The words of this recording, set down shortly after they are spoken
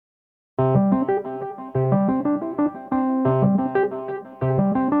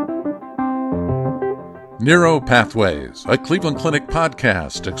Neuropathways, a Cleveland Clinic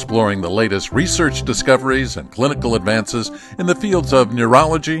podcast exploring the latest research discoveries and clinical advances in the fields of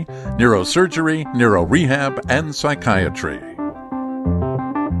neurology, neurosurgery, neurorehab, and psychiatry.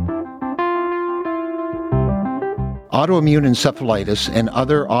 Autoimmune encephalitis and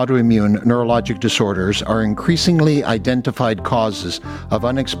other autoimmune neurologic disorders are increasingly identified causes of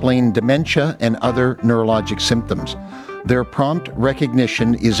unexplained dementia and other neurologic symptoms. Their prompt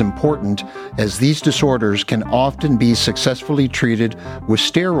recognition is important as these disorders can often be successfully treated with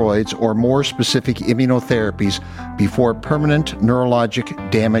steroids or more specific immunotherapies before permanent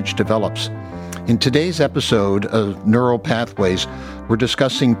neurologic damage develops. In today's episode of Neuropathways, we're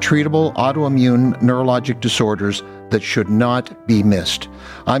discussing treatable autoimmune neurologic disorders that should not be missed.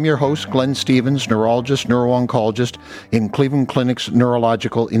 I'm your host, Glenn Stevens, neurologist, neuro-oncologist in Cleveland Clinic's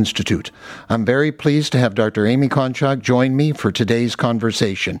Neurological Institute. I'm very pleased to have Dr. Amy Kunchok join me for today's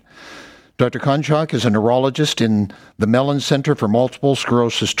conversation. Dr. Kunchok is a neurologist in the Mellon Center for Multiple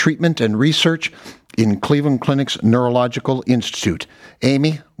Sclerosis Treatment and Research in Cleveland Clinic's Neurological Institute.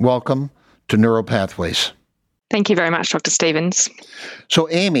 Amy, welcome to Neuropathways. Thank you very much, Dr. Stevens. So,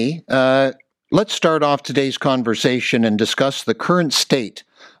 Amy, let's start off today's conversation and discuss the current state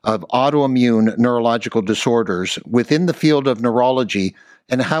of autoimmune neurological disorders within the field of neurology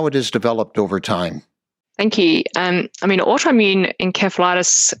and how it has developed over time. Thank you. Autoimmune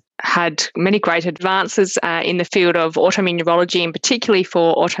encephalitis had many great advances in the field of autoimmune neurology, and particularly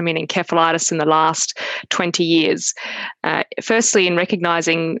for autoimmune encephalitis in the last 20 years. Firstly, in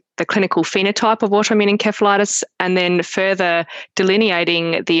recognising the clinical phenotype of autoimmune encephalitis, and then further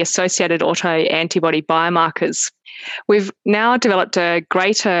delineating the associated autoantibody biomarkers. We've now developed a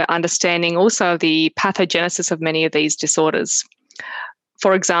greater understanding also of the pathogenesis of many of these disorders.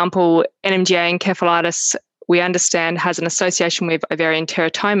 For example, NMDA encephalitis, we understand, has an association with ovarian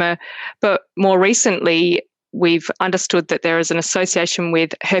teratoma, but more recently, we've understood that there is an association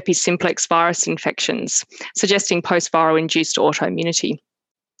with herpes simplex virus infections, suggesting post-viral induced autoimmunity.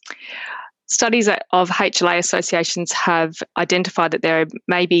 Studies of HLA associations have identified that there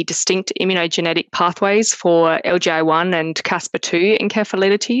may be distinct immunogenetic pathways for LGA1 and Caspr2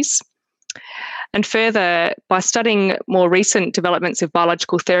 encephalitides. And further, by studying more recent developments of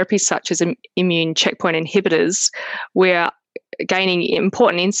biological therapies such as immune checkpoint inhibitors, we're gaining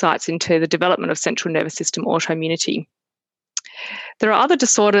important insights into the development of central nervous system autoimmunity. There are other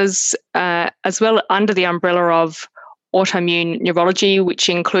disorders as well under the umbrella of autoimmune neurology, which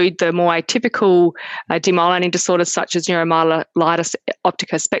include the more atypical demyelinating disorders such as neuromyelitis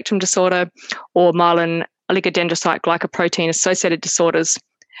optica spectrum disorder or myelin oligodendrocyte glycoprotein-associated disorders.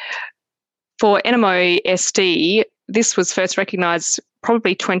 For NMOSD, this was first recognised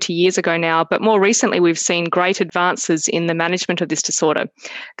probably 20 years ago now, but more recently we've seen great advances in the management of this disorder.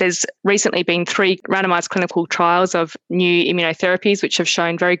 There's recently been 3 randomised clinical trials of new immunotherapies which have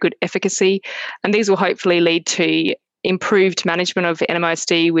shown very good efficacy, and these will hopefully lead to improved management of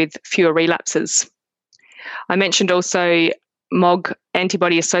NMOSD with fewer relapses. I mentioned also MOG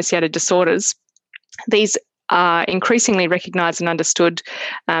antibody-associated disorders. These are increasingly recognised and understood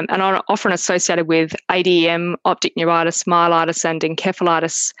and are often associated with ADEM, optic neuritis, myelitis and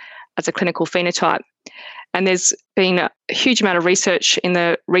encephalitis as a clinical phenotype. And there's been a huge amount of research in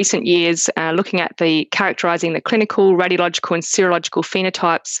the recent years looking at characterising the clinical, radiological and serological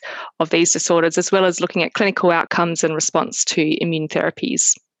phenotypes of these disorders, as well as looking at clinical outcomes and response to immune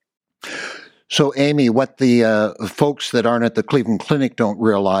therapies. So, Amy, what the folks that aren't at the Cleveland Clinic don't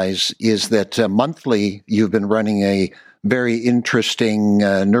realize is that monthly you've been running a very interesting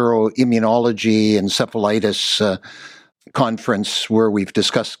neuroimmunology encephalitis conference where we've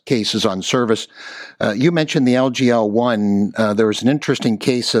discussed cases on service. You mentioned the LGL1. There was an interesting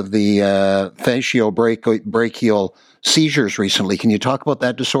case of the facial-brachial seizures recently. Can you talk about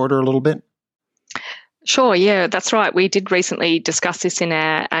that disorder a little bit? Sure, yeah, that's right. We did recently discuss this in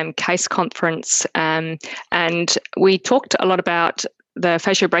our case conference, and we talked a lot about the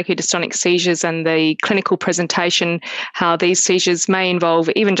facial-brachiodystonic seizures and the clinical presentation, how these seizures may involve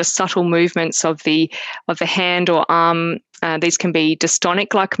even just subtle movements of the hand or arm. These can be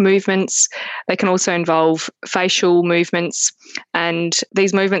dystonic-like movements. They can also involve facial movements, and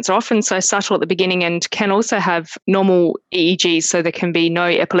these movements are often so subtle at the beginning and can also have normal EEGs, so there can be no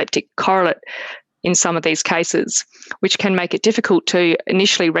epileptic correlate in some of these cases, which can make it difficult to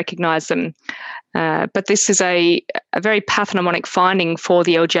initially recognise them. But this is a very pathognomonic finding for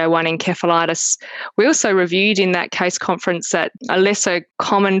the LGA1 encephalitis. We also reviewed in that case conference that a lesser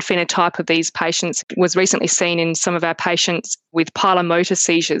common phenotype of these patients was recently seen in some of our patients with pilomotor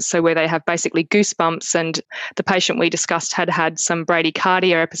seizures, so where they have basically goosebumps, and the patient we discussed had had some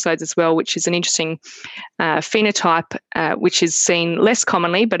bradycardia episodes as well, which is an interesting phenotype, which is seen less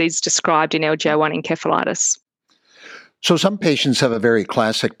commonly but is described in LGA1 encephalitis. So some patients have a very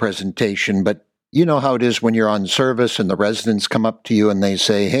classic presentation, but you know how it is when you're on service and the residents come up to you and they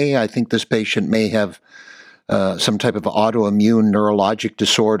say, hey, I think this patient may have some type of autoimmune neurologic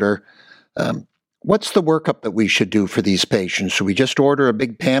disorder. What's the workup that we should do for these patients? Should we just order a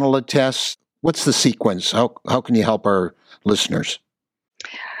big panel of tests? What's the sequence? How can you help our listeners?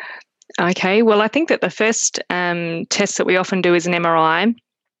 Okay, well, I think that the first test that we often do is an MRI.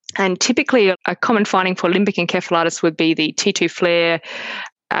 And typically a common finding for limbic encephalitis would be the T2 flare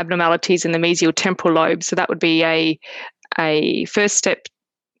abnormalities in the mesial temporal lobe. So that would be a first step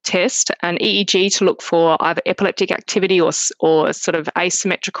test. An EEG to look for either epileptic activity or sort of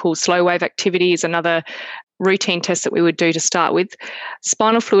asymmetrical slow wave activity is another routine test that we would do to start with.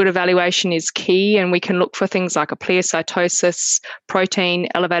 Spinal fluid evaluation is key, and we can look for things like a pleocytosis, protein,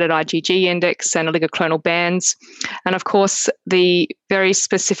 elevated IgG index, and oligoclonal bands. And of course, the very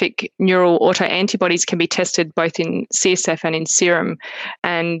specific neural autoantibodies can be tested both in CSF and in serum.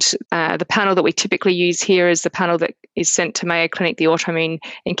 And the panel that we typically use here is the panel that is sent to Mayo Clinic, the Autoimmune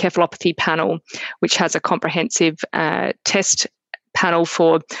Encephalopathy panel, which has a comprehensive test panel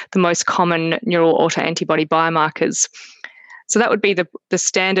for the most common neural autoantibody biomarkers. So that would be the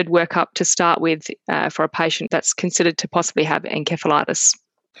standard workup to start with for a patient that's considered to possibly have encephalitis.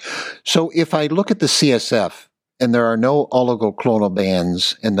 So if I look at the CSF and there are no oligoclonal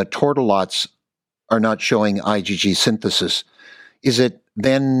bands and the tortalots are not showing IgG synthesis, is it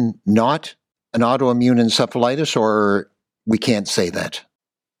then not an autoimmune encephalitis, or we can't say that?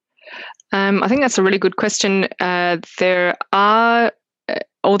 I think that's a really good question. There are,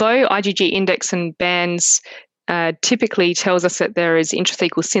 although IgG index and bands typically tells us that there is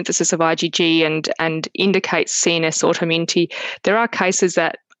intrathecal synthesis of IgG and indicates CNS autoimmunity, there are cases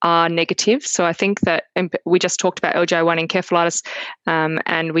that are negative. So I think that we just talked about LGA1 encephalitis,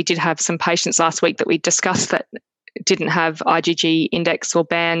 and we did have some patients last week that we discussed that didn't have IgG index or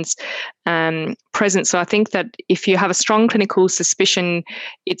bands present. So I think that if you have a strong clinical suspicion,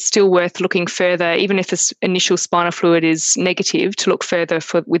 it's still worth looking further, even if this initial spinal fluid is negative, to look further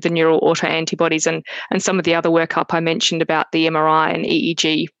with the neural autoantibodies and some of the other workup I mentioned about the MRI and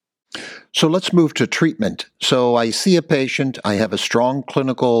EEG. So let's move to treatment. So I see a patient, I have a strong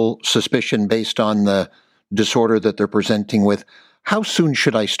clinical suspicion based on the disorder that they're presenting with. How soon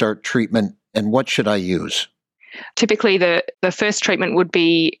should I start treatment, and what should I use? Typically, the first treatment would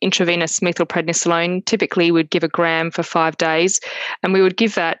be intravenous methylprednisolone. Typically, we'd give 1 gram for 5 days, and we would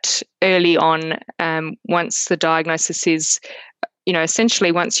give that early on once the diagnosis is,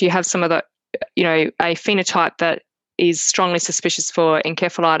 essentially once you have some of the, a phenotype that is strongly suspicious for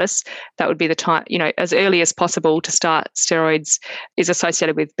encephalitis, that would be the time, as early as possible to start steroids is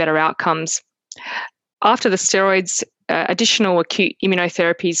associated with better outcomes. After the steroids, additional acute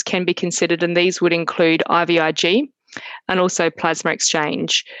immunotherapies can be considered, and these would include IVIG and also plasma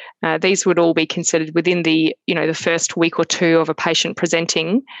exchange. These would all be considered within the first week or two of a patient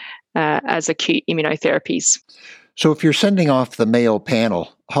presenting as acute immunotherapies. So if you're sending off the Mayo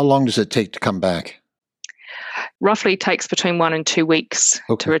panel, how long does it take to come back? Roughly takes between 1 and 2 weeks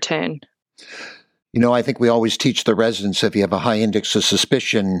to return. I think we always teach the residents, if you have a high index of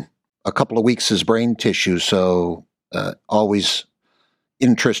suspicion, a couple of weeks is brain tissue, so always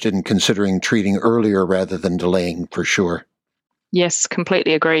interested in considering treating earlier rather than delaying, for sure. Yes,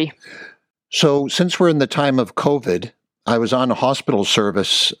 completely agree. So since we're in the time of COVID, I was on a hospital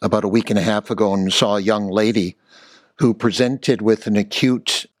service about a week and a half ago and saw a young lady who presented with an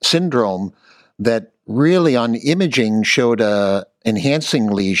acute syndrome that really on imaging showed a enhancing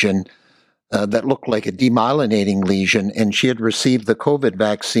lesion that looked like a demyelinating lesion, and she had received the COVID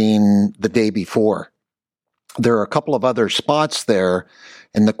vaccine the day before. There are a couple of other spots there,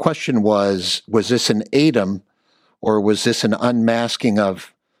 and the question was this an ADEM, or was this an unmasking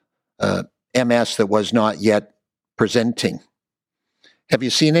of MS that was not yet presenting? Have you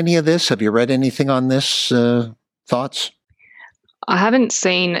seen any of this? Have you read anything on this? Thoughts? I haven't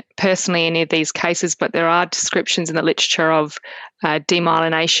seen personally any of these cases, but there are descriptions in the literature of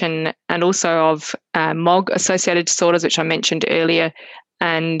demyelination and also of MOG-associated disorders, which I mentioned earlier,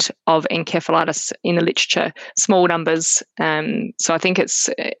 and of encephalitis in the literature, small numbers. So I think it's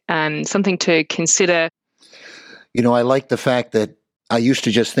something to consider. I like the fact that I used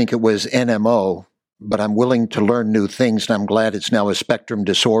to just think it was NMO, but I'm willing to learn new things, and I'm glad it's now a spectrum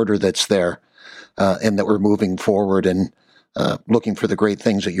disorder that's there, and that we're moving forward and looking for the great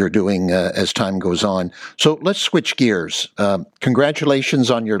things that you're doing as time goes on. So let's switch gears. Congratulations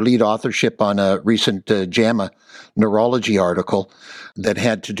on your lead authorship on a recent JAMA Neurology article that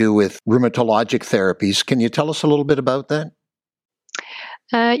had to do with rheumatologic therapies. Can you tell us a little bit about that?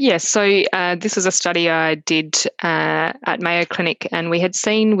 Yes, so this is a study I did at Mayo Clinic, and we had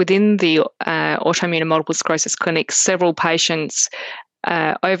seen within the autoimmune and multiple sclerosis clinic several patients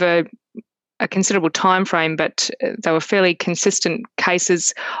over a considerable time frame, but they were fairly consistent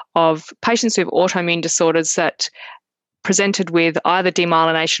cases of patients with autoimmune disorders that presented with either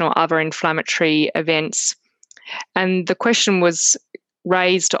demyelination or other inflammatory events. And the question was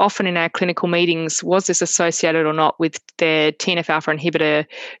raised often in our clinical meetings, was this associated or not with their TNF-alpha inhibitor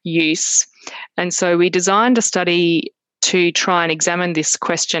use? And so we designed a study to try and examine this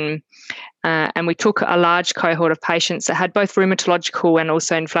question. And we took a large cohort of patients that had both rheumatological and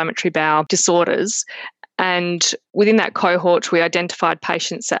also inflammatory bowel disorders. And within that cohort, we identified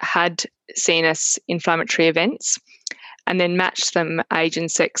patients that had CNS inflammatory events and then matched them age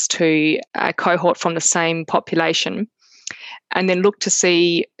and sex to a cohort from the same population, and then looked to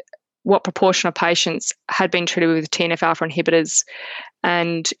see what proportion of patients had been treated with TNF-alpha inhibitors.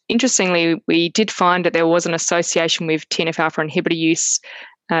 And interestingly, we did find that there was an association with TNF-alpha inhibitor use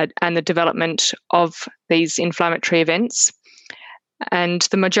and the development of these inflammatory events. And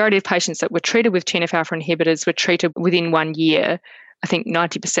the majority of patients that were treated with TNF-alpha inhibitors were treated within 1 year. I think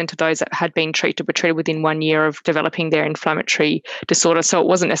 90% of those that had been treated were treated within 1 year of developing their inflammatory disorder. So it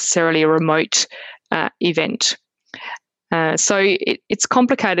wasn't necessarily a remote event. So it's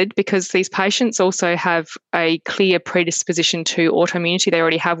complicated because these patients also have a clear predisposition to autoimmunity. They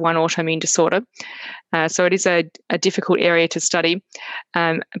already have one autoimmune disorder. So it is a difficult area to study.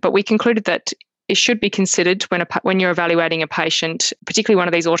 But we concluded that it should be considered when you're evaluating a patient, particularly one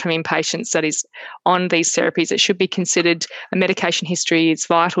of these autoimmune patients that is on these therapies. It should be considered a medication history. It's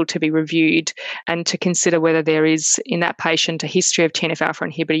vital to be reviewed and to consider whether there is in that patient a history of TNF-alpha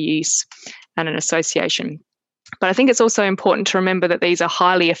inhibitor use and an association. But I think it's also important to remember that these are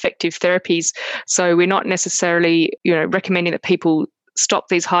highly effective therapies. So we're not necessarily, recommending that people stop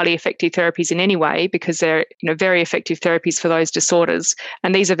these highly effective therapies in any way, because they're, very effective therapies for those disorders.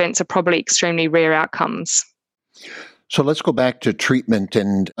 And these events are probably extremely rare outcomes. So let's go back to treatment,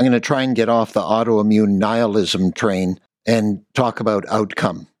 and I'm going to try and get off the autoimmune nihilism train and talk about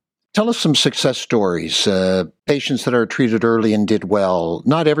outcome. Tell us some success stories, patients that are treated early and did well.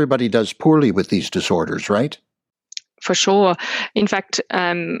 Not everybody does poorly with these disorders, right? For sure. In fact,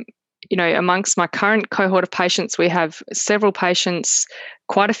 amongst my current cohort of patients, we have several patients,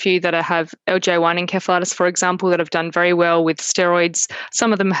 quite a few that have LJ1 encephalitis, for example, that have done very well with steroids.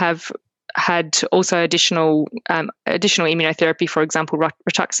 Some of them have had also additional immunotherapy, for example,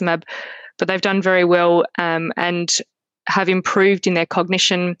 rituximab, but they've done very well and have improved in their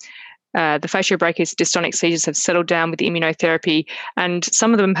cognition. The fatiobrachius dystonic seizures have settled down with the immunotherapy, and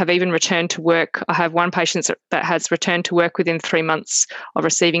some of them have even returned to work. I have one patient that has returned to work within 3 months of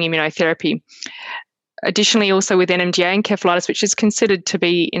receiving immunotherapy. Additionally, also with NMDA encephalitis, which is considered to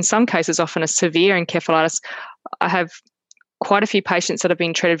be, in some cases, often a severe encephalitis, I have quite a few patients that have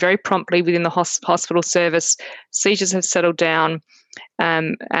been treated very promptly within the hospital service. Seizures have settled down,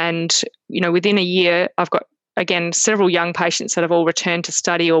 and within a year, I've got again several young patients that have all returned to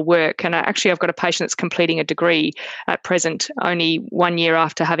study or work. And I've got a patient that's completing a degree at present, only 1 year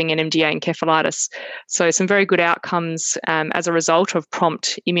after having NMDA encephalitis. So some very good outcomes as a result of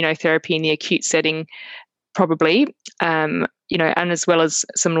prompt immunotherapy in the acute setting, probably, and as well as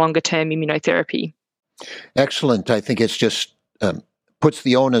some longer term immunotherapy. Excellent. I think it's just puts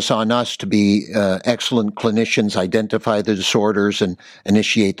the onus on us to be excellent clinicians, identify the disorders and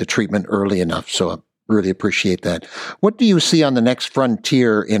initiate the treatment early enough. So really appreciate that. What do you see on the next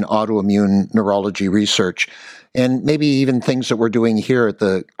frontier in autoimmune neurology research, and maybe even things that we're doing here at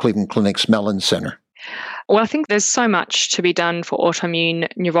the Cleveland Clinic's Mellon Center? Well, I think there's so much to be done for autoimmune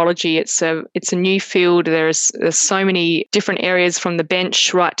neurology. It's a new field. There's so many different areas from the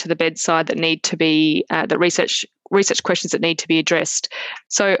bench right to the bedside that need to be the research questions that need to be addressed.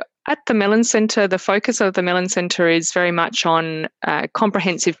 So at the Mellon Center, the focus of the Mellon Center is very much on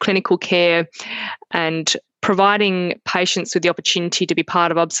comprehensive clinical care and providing patients with the opportunity to be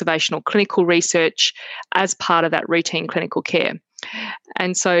part of observational clinical research as part of that routine clinical care.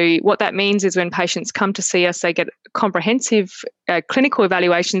 And so what that means is when patients come to see us, they get comprehensive clinical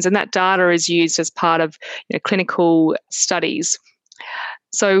evaluations, and that data is used as part of clinical studies.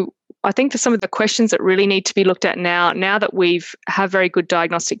 So I think some of the questions that really need to be looked at now that we've have very good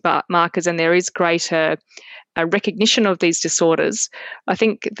diagnostic markers and there is greater recognition of these disorders, I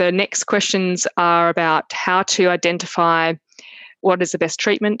think the next questions are about how to identify what is the best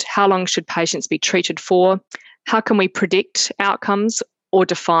treatment, how long should patients be treated for, how can we predict outcomes or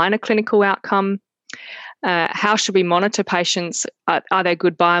define a clinical outcome, how should we monitor patients, are there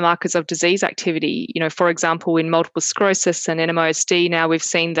good biomarkers of disease activity? For example, in multiple sclerosis and NMOSD, now we've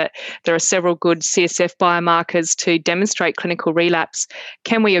seen that there are several good CSF biomarkers to demonstrate clinical relapse.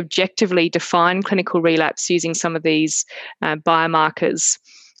 Can we objectively define clinical relapse using some of these biomarkers,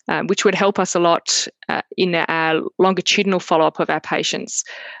 which would help us a lot in our longitudinal follow-up of our patients?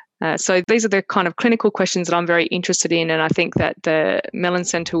 So these are the kind of clinical questions that I'm very interested in, and I think that the Mellon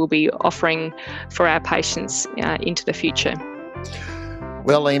Centre will be offering for our patients into the future.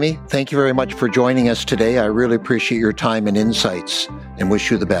 Well, Amy, thank you very much for joining us today. I really appreciate your time and insights and wish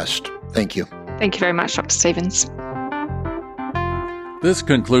you the best. Thank you. Thank you very much, Dr. Stevens. This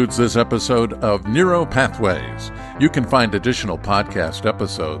concludes this episode of Neuro Pathways. You can find additional podcast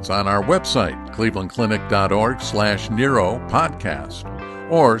episodes on our website, clevelandclinic.org/neuropodcast.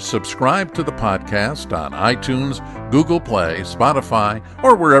 Or subscribe to the podcast on iTunes, Google Play, Spotify,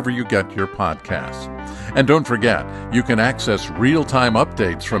 or wherever you get your podcasts. And don't forget, you can access real-time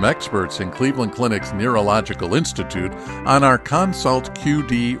updates from experts in Cleveland Clinic's Neurological Institute on our Consult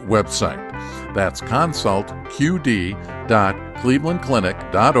QD website. That's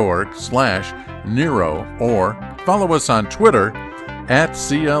consultqd.clevelandclinic.org/neuro, or follow us on Twitter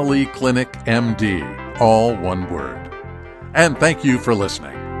 @CLEClinicMD, all one word. And thank you for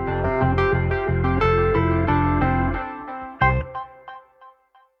listening.